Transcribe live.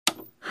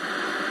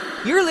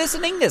You're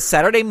listening to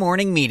Saturday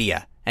Morning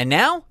Media. And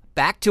now,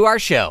 back to our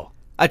show.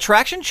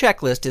 Attraction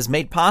Checklist is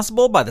made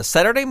possible by the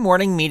Saturday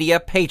Morning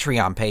Media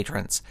Patreon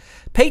patrons.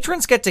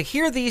 Patrons get to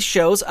hear these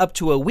shows up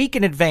to a week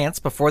in advance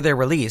before they're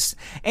released,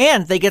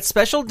 and they get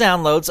special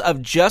downloads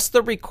of just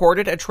the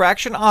recorded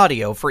attraction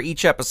audio for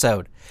each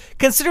episode.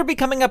 Consider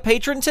becoming a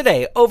patron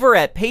today over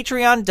at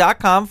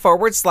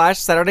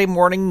patreon.com/Saturday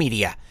Morning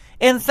Media.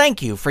 And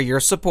thank you for your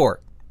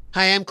support.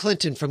 Hi, I'm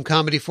Clinton from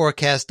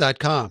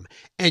ComedyForecast.com,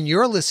 and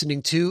you're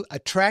listening to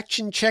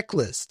Attraction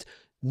Checklist.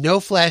 No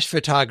flash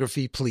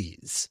photography,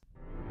 please.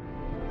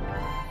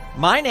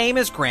 My name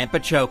is Grandpa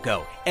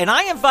Choco, and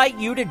I invite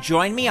you to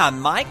join me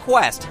on my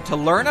quest to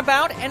learn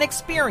about and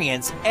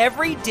experience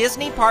every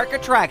Disney park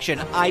attraction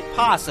I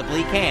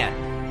possibly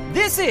can.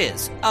 This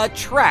is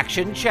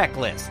Attraction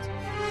Checklist.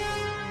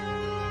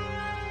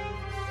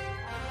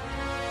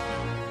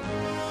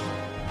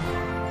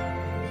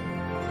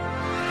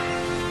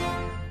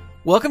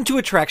 Welcome to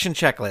Attraction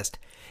Checklist.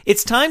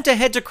 It's time to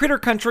head to Critter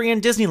Country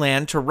in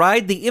Disneyland to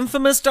ride the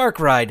infamous dark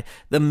ride,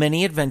 The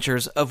Many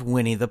Adventures of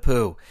Winnie the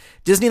Pooh.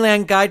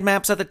 Disneyland guide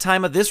maps at the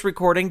time of this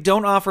recording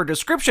don't offer a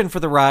description for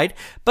the ride,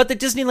 but the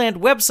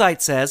Disneyland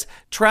website says,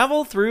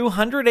 travel through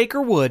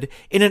 100-acre wood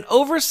in an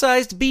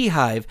oversized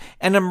beehive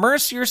and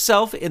immerse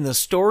yourself in the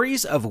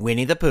stories of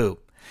Winnie the Pooh.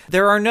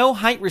 There are no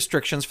height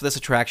restrictions for this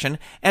attraction,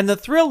 and the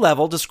thrill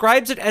level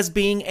describes it as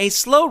being a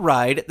slow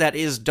ride that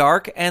is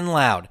dark and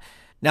loud.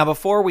 Now,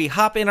 before we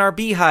hop in our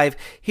beehive,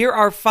 here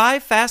are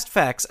 5 fast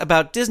facts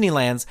about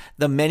Disneyland's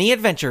The Many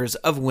Adventures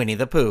of Winnie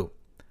the Pooh.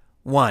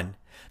 1.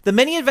 The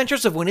Many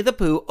Adventures of Winnie the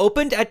Pooh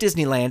opened at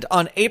Disneyland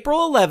on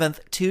April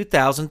 11th,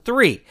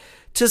 2003.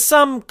 To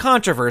some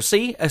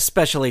controversy,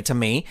 especially to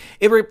me,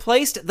 it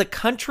replaced the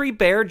Country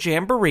Bear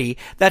Jamboree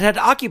that had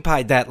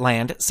occupied that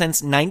land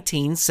since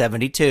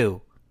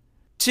 1972.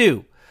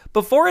 2.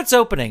 Before its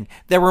opening,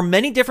 there were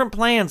many different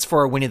plans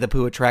for a Winnie the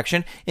Pooh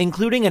attraction,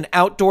 including an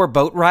outdoor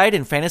boat ride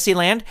in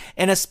Fantasyland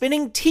and a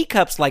spinning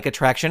teacups-like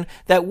attraction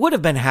that would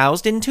have been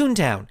housed in Toon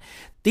Town.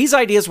 These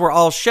ideas were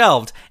all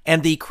shelved,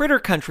 and the Critter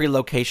Country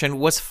location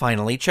was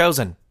finally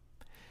chosen.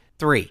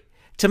 3.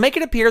 To make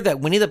it appear that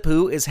Winnie the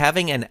Pooh is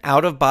having an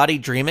out-of-body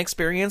dream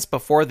experience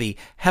before the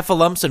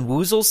Heffalumps and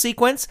Woozles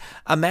sequence,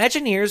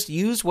 Imagineers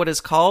use what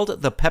is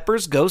called the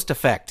Pepper's Ghost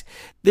effect.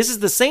 This is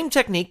the same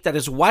technique that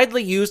is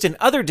widely used in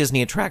other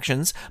Disney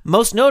attractions,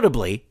 most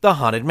notably the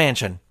Haunted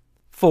Mansion.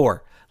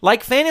 4.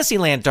 Like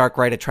Fantasyland dark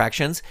ride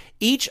attractions,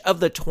 each of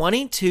the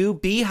 22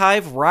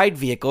 Beehive ride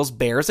vehicles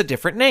bears a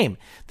different name.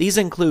 These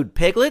include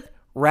Piglet,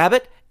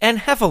 Rabbit, and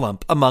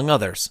Heffalump, among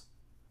others.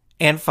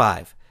 And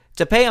 5.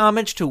 To pay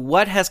homage to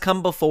what has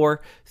come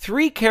before,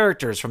 3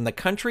 characters from the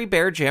Country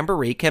Bear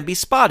Jamboree can be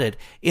spotted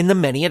in The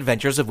Many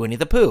Adventures of Winnie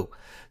the Pooh.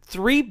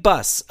 3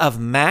 busts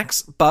of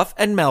Max, Buff,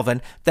 and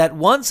Melvin that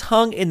once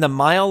hung in the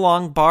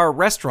mile-long bar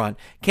restaurant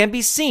can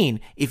be seen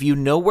if you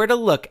know where to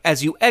look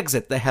as you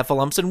exit the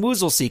Heffalumps and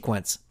Woozles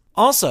sequence.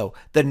 Also,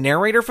 the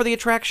narrator for the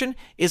attraction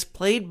is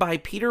played by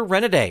Peter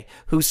Renaday,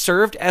 who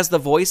served as the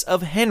voice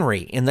of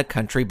Henry in the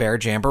Country Bear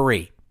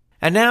Jamboree.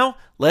 And now,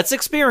 let's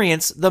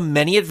experience The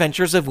Many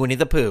Adventures of Winnie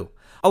the Pooh.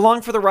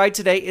 Along for the ride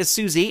today is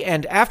Susie,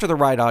 and after the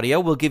ride audio,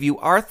 we'll give you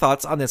our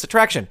thoughts on this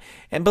attraction.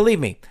 And believe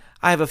me,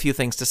 I have a few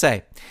things to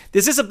say.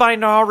 This is a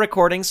binaural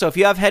recording, so if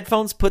you have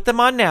headphones, put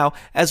them on now,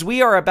 as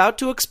we are about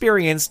to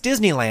experience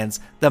Disneyland's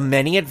The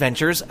Many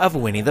Adventures of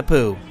Winnie the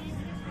Pooh.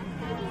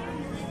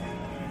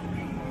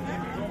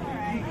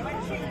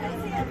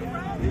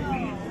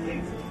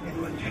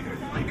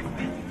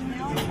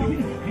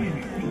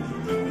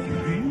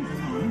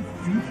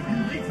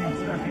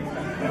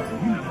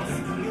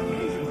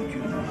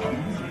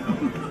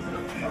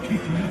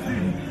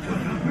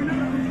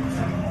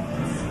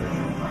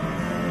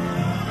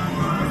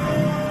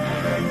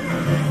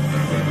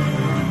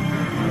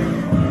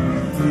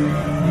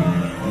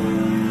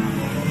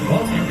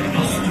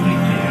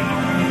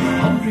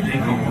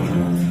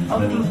 A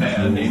little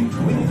bear named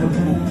Winnie the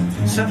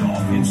Pooh set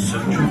off in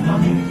search of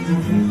money.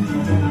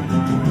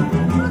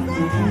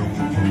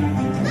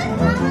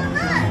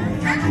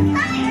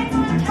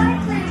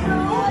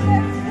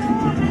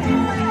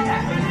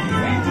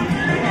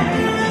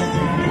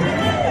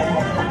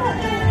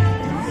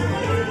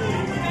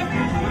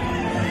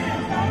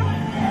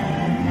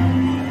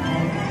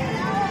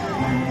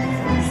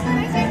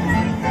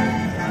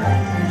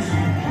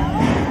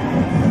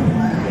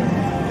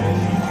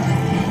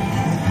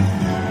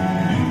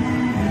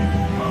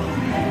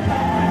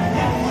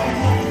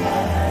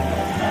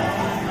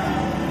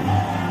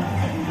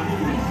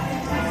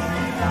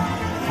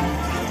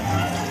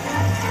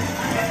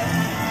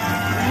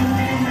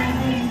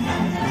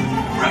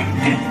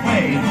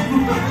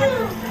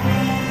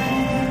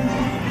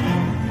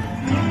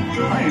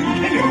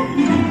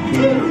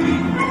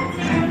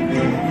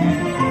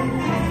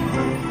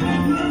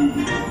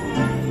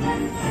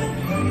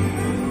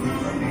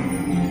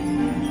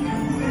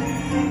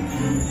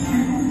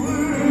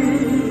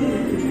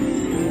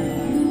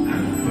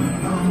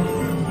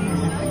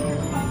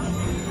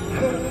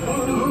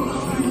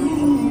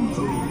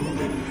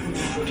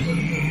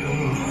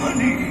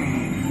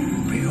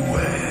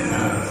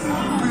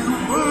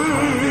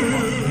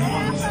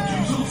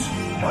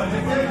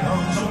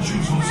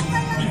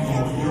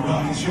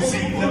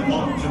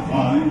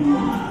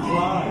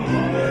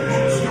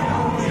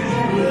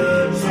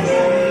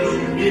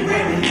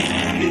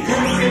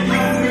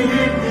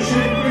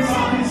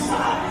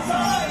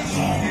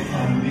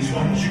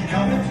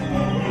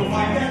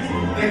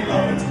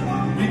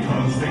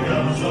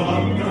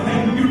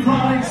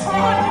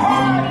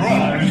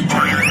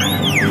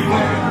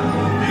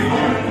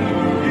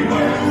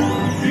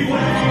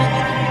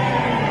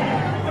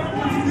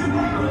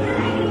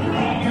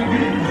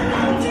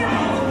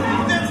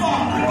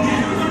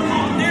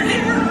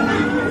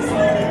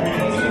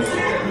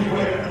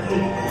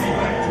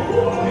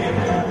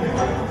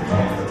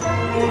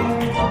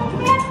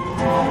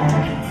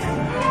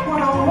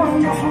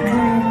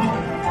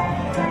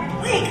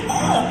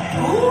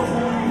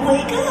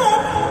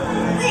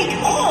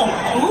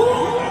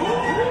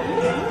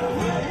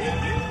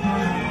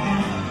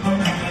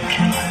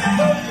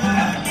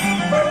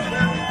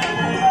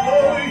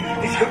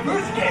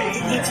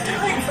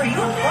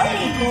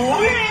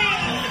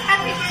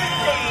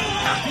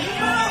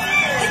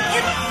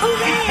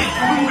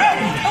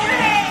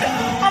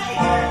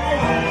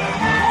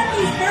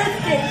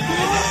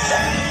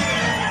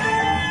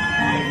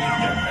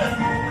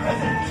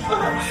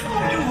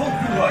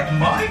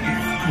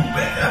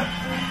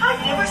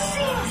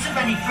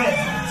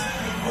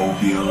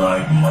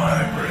 like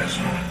my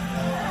present?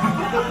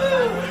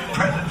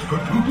 Presents for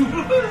Pooh.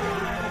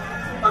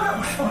 Oh, that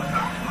was fun.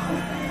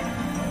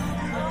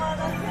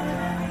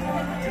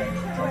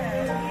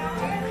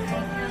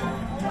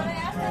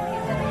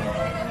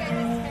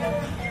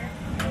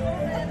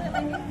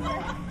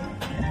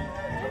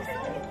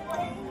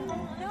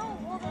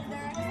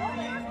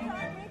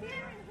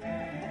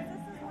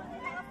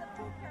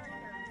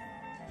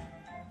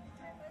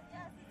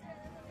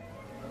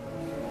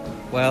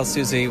 Well,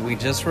 Susie, we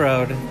just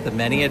rode The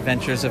Many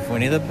Adventures of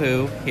Winnie the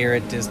Pooh here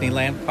at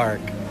Disneyland Park.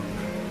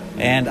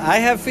 And I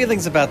have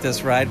feelings about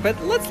this ride,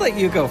 but let's let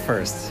you go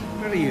first.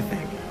 What do you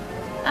think?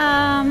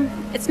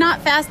 It's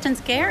not fast and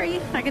scary,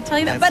 I can tell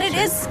you that. But it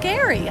is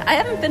scary. I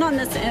haven't been on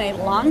this in a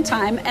long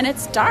time, and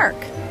it's dark.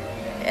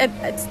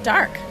 It's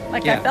dark. I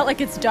felt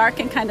like it's dark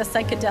and kind of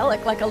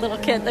psychedelic, like a little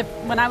kid.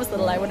 When I was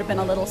little, I would have been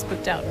a little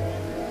spooked out.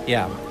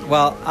 Yeah.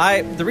 Well,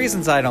 the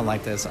reasons I don't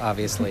like this,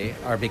 obviously,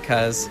 are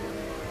because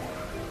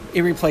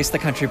it replaced the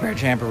Country Bear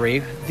Jamboree,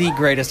 the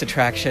greatest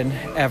attraction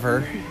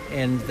ever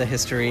in the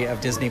history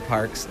of Disney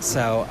parks.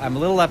 So I'm a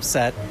little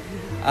upset.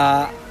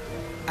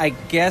 I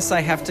guess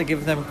I have to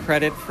give them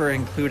credit for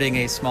including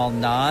a small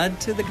nod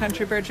to the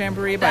Country Bear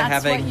Jamboree by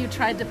having... That's what you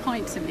tried to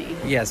point to me.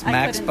 Yes,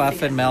 Max,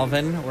 Buff, and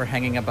Melvin were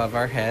hanging above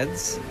our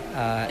heads.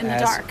 In the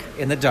dark.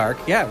 In the dark,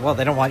 yeah. Well,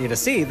 they don't want you to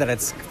see that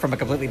it's from a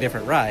completely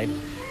different ride.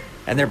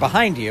 And they're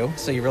behind you,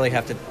 so you really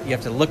have to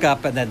look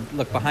up and then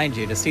look behind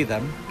you to see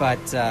them. But...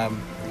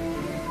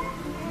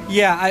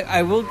 yeah,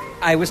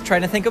 I was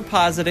trying to think of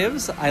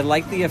positives. I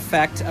like the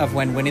effect of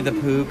when Winnie the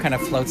Pooh kind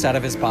of floats out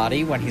of his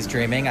body when he's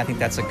dreaming. I think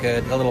that's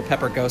a little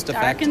pepper ghost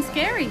effect. Dark and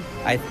scary.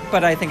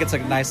 But I think it's a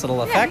nice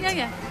little effect.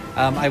 Yeah.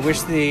 I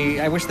wish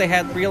they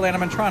had real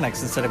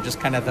animatronics instead of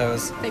just kind of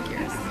those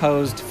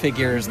posed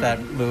figures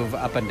that move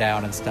up and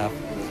down and stuff.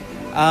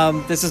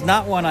 This is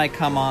not one I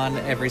come on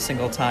every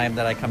single time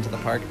that I come to the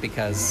park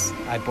because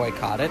I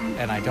boycott it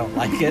and I don't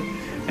like it.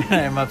 And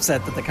I'm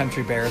upset that the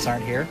Country Bears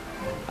aren't here.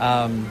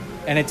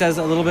 And it does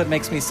a little bit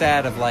makes me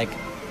sad of like,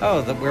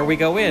 where we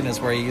go in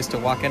is where you used to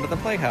walk into the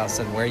playhouse,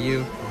 and where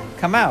you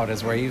come out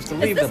is where you used to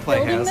leave the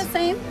playhouse. Is this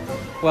building the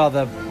same? Well,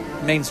 the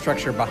main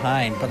structure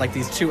behind, but like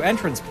these two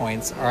entrance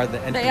points are the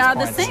entrance points. They are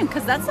the same,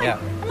 because that's like,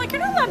 I'm like, you're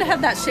not allowed to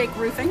have that shake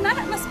roofing.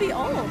 That must be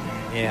old.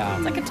 Yeah.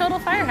 It's like a total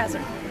fire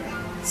hazard.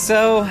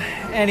 So,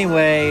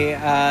 anyway,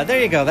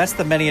 there you go. That's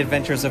The Many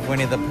Adventures of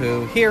Winnie the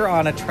Pooh here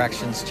on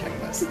Attractions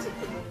Checklist.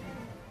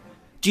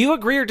 Do you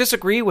agree or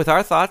disagree with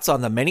our thoughts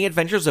on The Many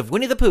Adventures of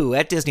Winnie the Pooh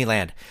at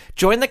Disneyland?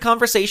 Join the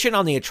conversation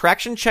on the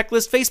Attraction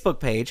Checklist Facebook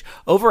page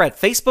over at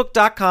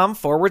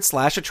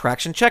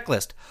facebook.com/Attraction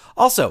Checklist.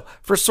 Also,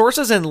 for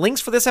sources and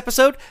links for this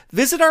episode,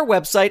 visit our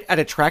website at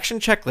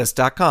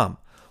attractionchecklist.com.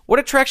 What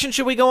attraction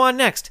should we go on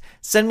next?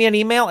 Send me an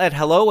email at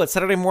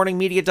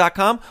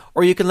hello@SaturdayMorningMedia.com,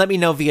 or you can let me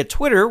know via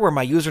Twitter, where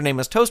my username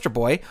is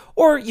ToasterBoy,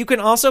 or you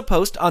can also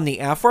post on the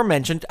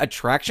aforementioned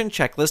Attraction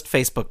Checklist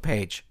Facebook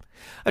page.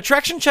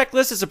 Attraction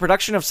Checklist is a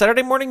production of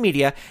Saturday Morning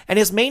Media and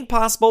is made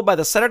possible by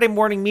the Saturday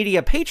Morning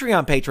Media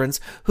Patreon patrons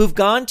who've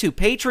gone to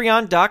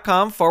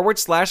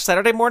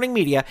patreon.com/Saturday Morning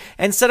Media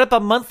and set up a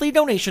monthly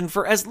donation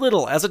for as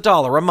little as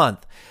 $1 a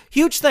month.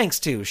 Huge thanks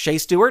to Shay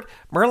Stewart,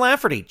 Merle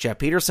Lafferty, Jeff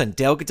Peterson,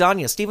 Dale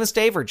Gadania, Steven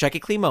Staver, Jackie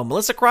Klimo,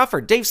 Melissa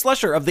Crawford, Dave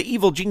Slusher of the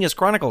Evil Genius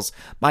Chronicles,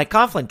 Mike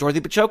Coughlin,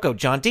 Dorothy Pachoco,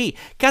 John D.,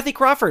 Kathy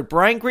Crawford,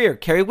 Brian Greer,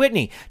 Carrie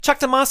Whitney, Chuck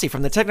Tomasi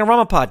from the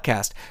Technorama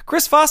Podcast,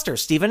 Chris Foster,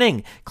 Stephen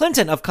Ing,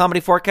 Clinton of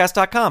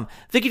ComedyForecast.com,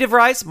 Vicky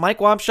DeVries, Mike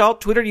Wobschall,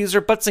 Twitter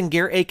user Butts and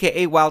Gear,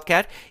 a.k.a.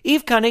 Wildcat,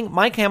 Eve Cunning,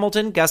 Mike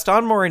Hamilton,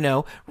 Gaston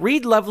Moreno,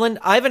 Reed Loveland,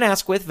 Ivan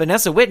Asquith,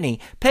 Vanessa Whitney,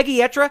 Peggy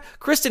Etra,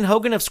 Kristen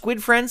Hogan of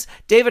Squid Friends,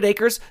 David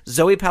Akers,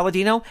 Zoe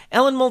Palladino,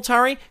 Ellen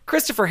Multari,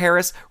 Christopher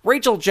Harris,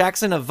 Rachel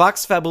Jackson of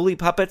Vox Fabuli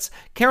Puppets,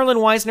 Carolyn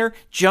Weisner,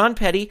 John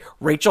Petty,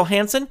 Rachel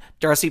Hansen,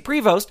 Darcy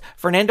Prevost,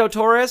 Fernando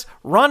Torres,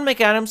 Ron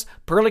McAdams,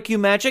 Perlicue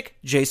Magic,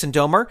 Jason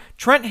Domer,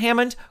 Trent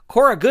Hammond,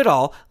 Cora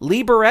Goodall,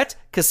 Lee Barrett,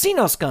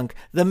 Casino Skunk,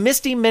 The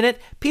Misty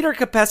Minute, Peter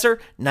Capesser,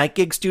 Night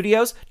Gig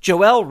Studios,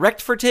 Joelle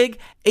Rechtfertig,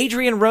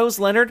 Adrian Rose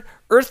Leonard,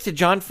 Earth to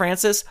John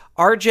Francis,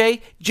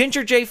 RJ,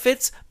 Ginger J.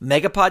 Fitz,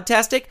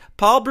 Megapodtastic,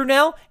 Paul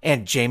Brunel,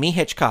 and Jamie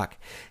Hitchcock.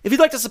 If you'd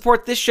like to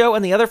support this show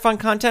and the other fun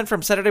content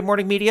from Saturday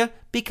Morning Media,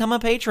 become a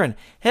patron.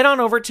 Head on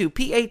over to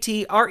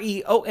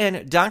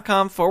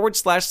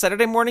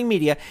patreon.com/Saturday Morning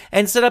Media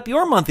and set up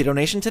your monthly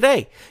donation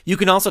today. You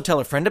can also tell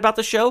a friend about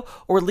the show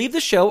or leave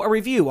the show a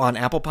review on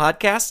Apple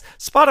Podcasts,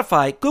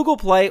 Spotify, Google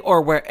Play,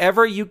 or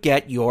wherever you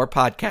get your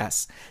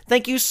podcasts.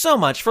 Thank you so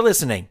much for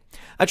listening.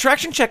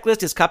 Attraction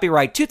Checklist is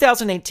copyright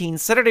 2018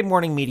 Saturday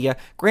Morning Media,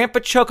 Grant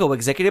Pachoco,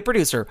 executive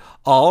producer,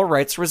 all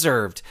rights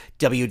reserved.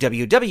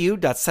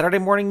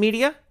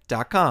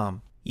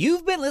 www.SaturdayMorningMedia.com.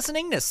 You've been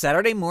listening to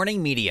Saturday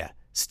Morning Media.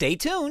 Stay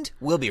tuned.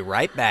 We'll be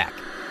right back.